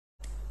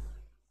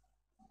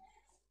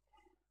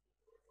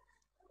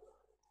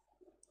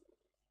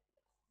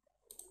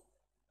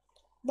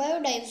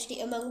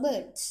Biodiversity among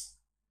birds.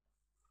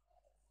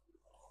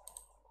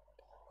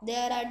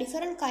 There are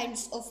different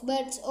kinds of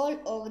birds all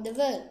over the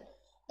world.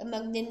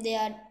 Among them,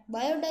 their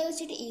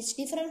biodiversity is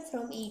different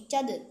from each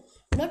other.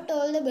 Not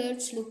all the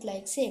birds look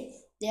like same.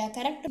 Their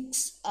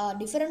characteristics are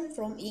different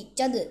from each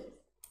other.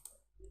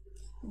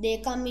 They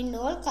come in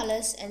all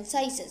colors and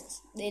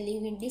sizes. They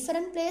live in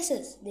different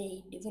places.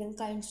 They eat different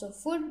kinds of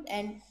food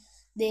and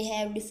they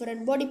have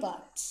different body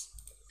parts.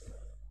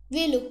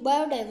 We look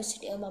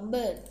biodiversity among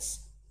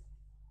birds.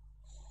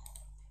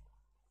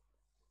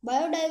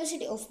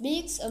 Biodiversity of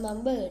beaks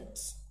among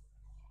birds.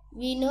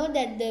 We know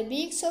that the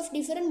beaks of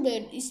different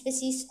bird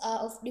species are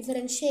of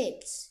different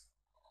shapes.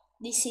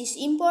 This is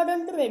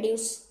important to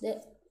reduce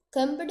the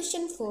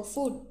competition for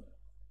food.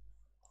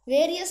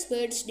 Various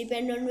birds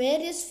depend on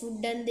various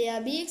food and their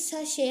beaks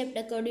are shaped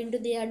according to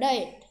their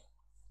diet.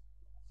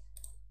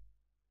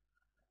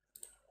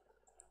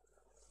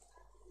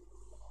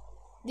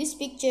 This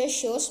picture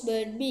shows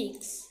bird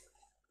beaks.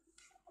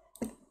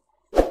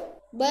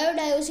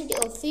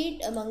 Biodiversity of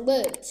feet among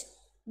birds.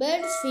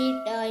 Birds'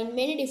 feet are in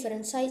many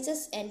different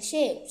sizes and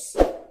shapes.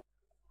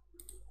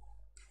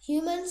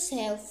 Humans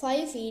have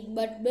 5 feet,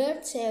 but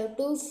birds have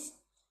 2,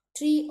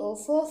 3 or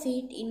 4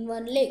 feet in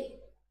one leg.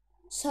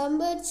 Some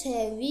birds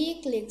have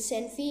weak legs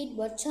and feet,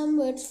 but some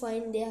birds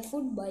find their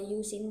food by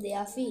using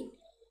their feet.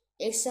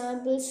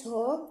 Examples: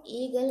 hawk,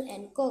 eagle,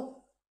 and cock.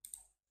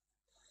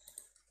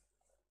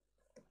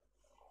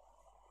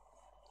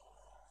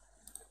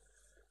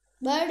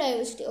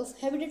 Biodiversity of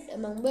habitat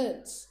among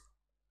birds.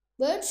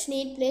 Birds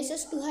need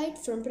places to hide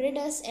from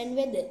predators and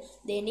weather.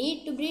 They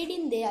need to breed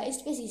in their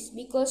species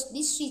because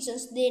these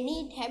reasons they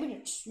need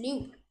habitats to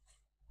live.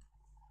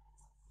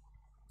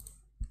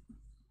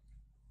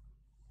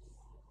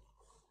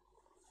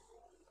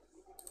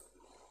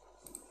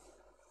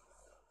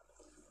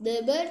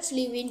 The birds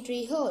live in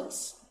tree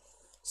holes.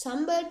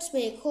 Some birds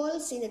make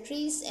holes in the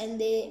trees and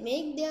they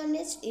make their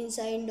nest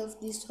inside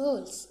of these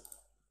holes.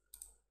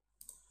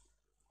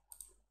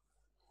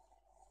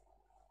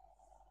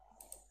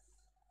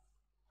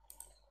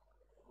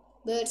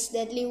 Birds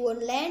that live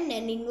on land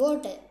and in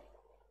water.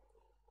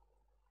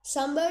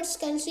 Some birds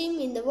can swim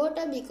in the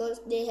water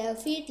because they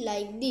have feet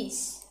like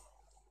this.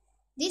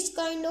 This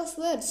kind of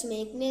birds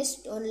make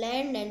nests on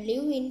land and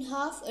live in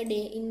half a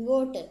day in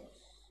water.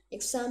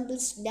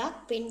 Examples: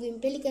 duck,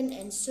 penguin, pelican,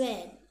 and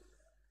swan.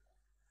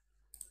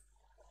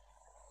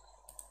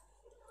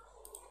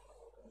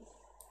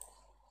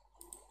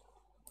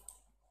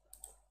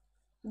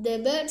 The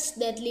birds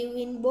that live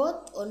in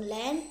both on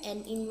land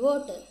and in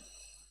water.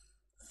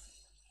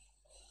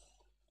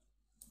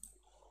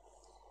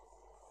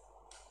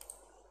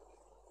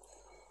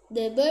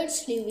 The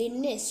birds live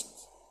in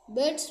nests.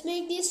 Birds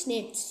make these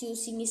nests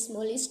using a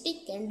small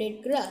stick and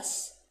dead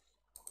grass.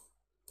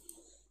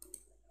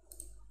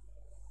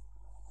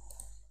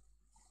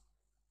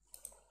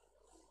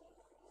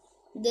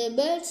 The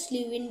birds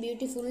live in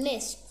beautiful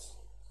nests.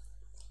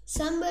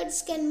 Some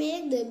birds can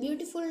make the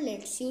beautiful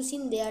nests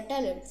using their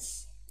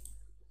talons.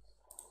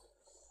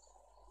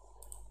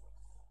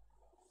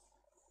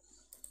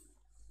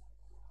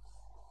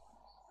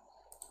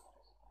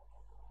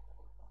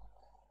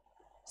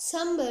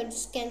 Some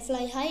birds can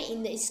fly high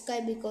in the sky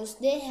because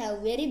they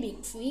have very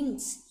big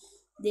wings.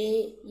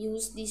 They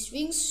use these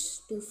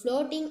wings to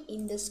floating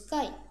in the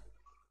sky.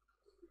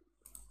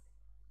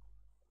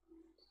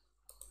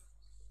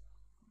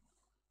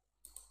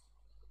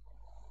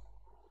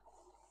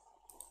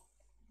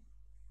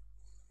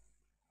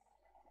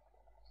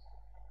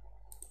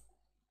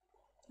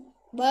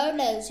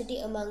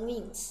 Biodiversity among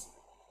wings.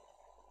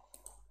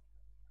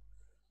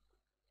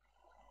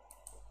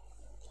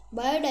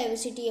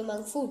 Biodiversity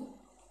among food.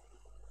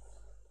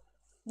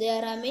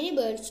 There are many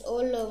birds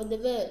all over the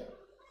world.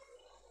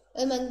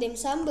 Among them,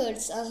 some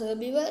birds are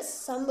herbivores,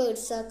 some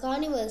birds are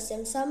carnivores,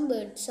 and some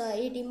birds are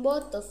eating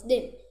both of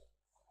them.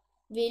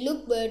 We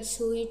look birds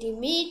who eat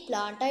meat,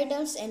 plant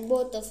items, and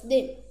both of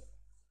them.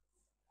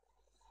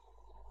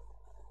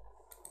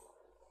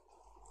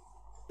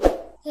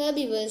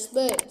 Herbivorous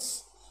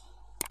birds.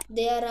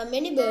 There are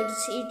many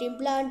birds eating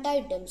plant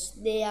items.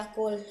 They are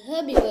called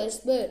herbivorous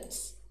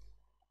birds.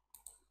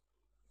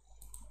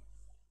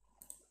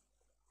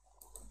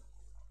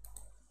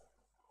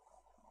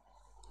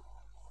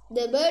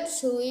 The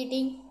birds who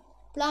eating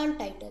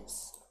plant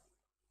items.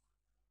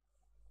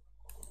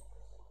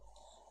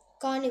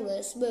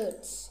 Carnivorous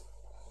birds.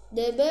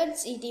 The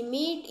birds eating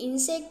meat,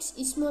 insects,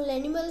 small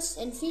animals,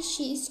 and fish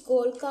is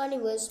called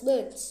carnivorous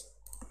birds.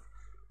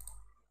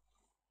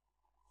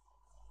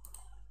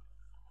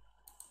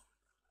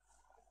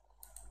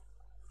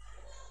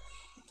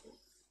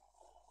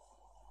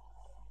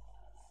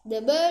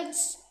 The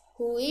birds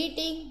who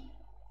eating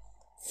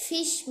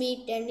fish,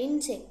 meat, and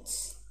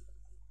insects.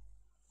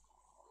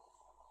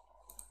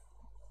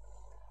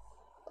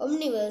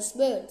 Omnivorous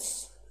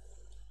birds.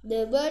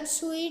 The birds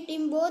who eat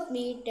in both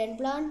meat and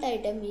plant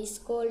item is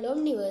called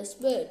omnivorous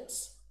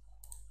birds.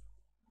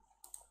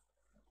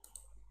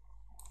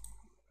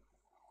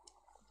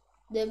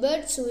 The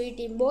birds who eat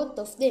in both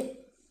of them.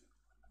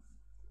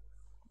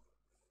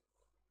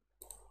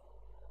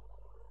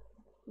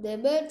 The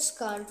birds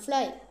can't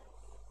fly.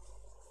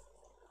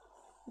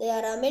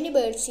 There are many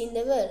birds in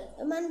the world.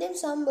 Among them,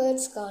 some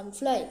birds can't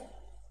fly.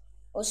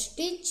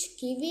 Ostrich,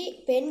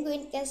 kiwi,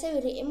 penguin,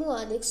 cassowary, emu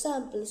are the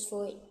examples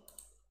for it.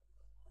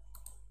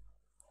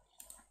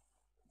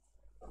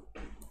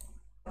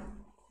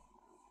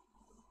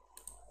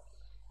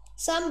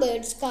 Some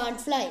birds can't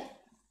fly.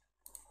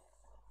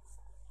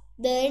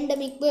 The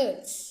endemic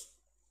birds.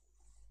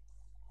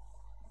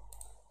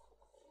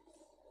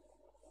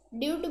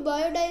 Due to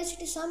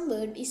biodiversity, some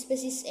bird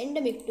species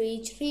endemic to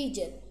each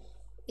region.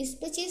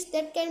 Species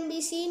that can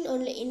be seen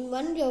only in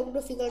one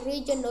geographical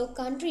region or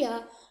country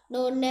are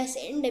known as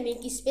endemic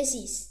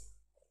species.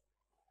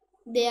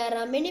 There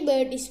are many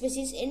bird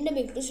species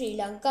endemic to Sri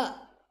Lanka.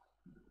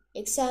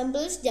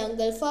 Examples: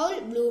 jungle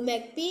fowl, blue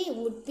magpie,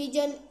 wood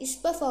pigeon,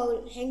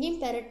 ispafowl, hanging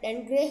parrot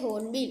and grey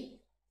hornbill.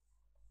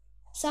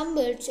 Some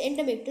birds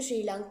endemic to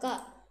Sri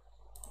Lanka.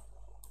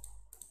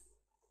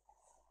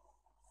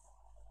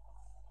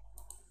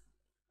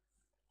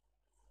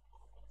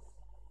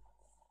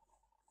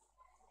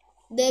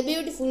 The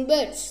beautiful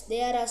birds.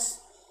 There are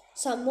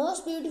some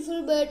most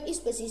beautiful bird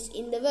species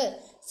in the world.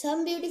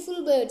 Some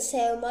beautiful birds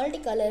have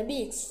multicolored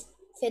beaks,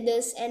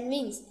 feathers and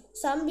wings.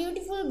 Some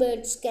beautiful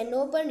birds can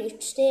open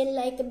its tail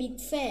like a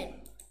big fan.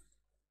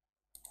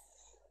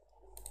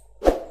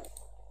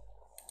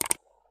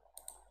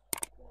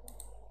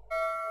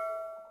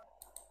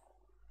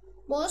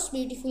 Most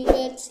beautiful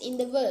birds in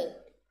the world.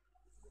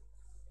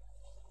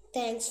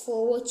 Thanks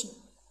for watching.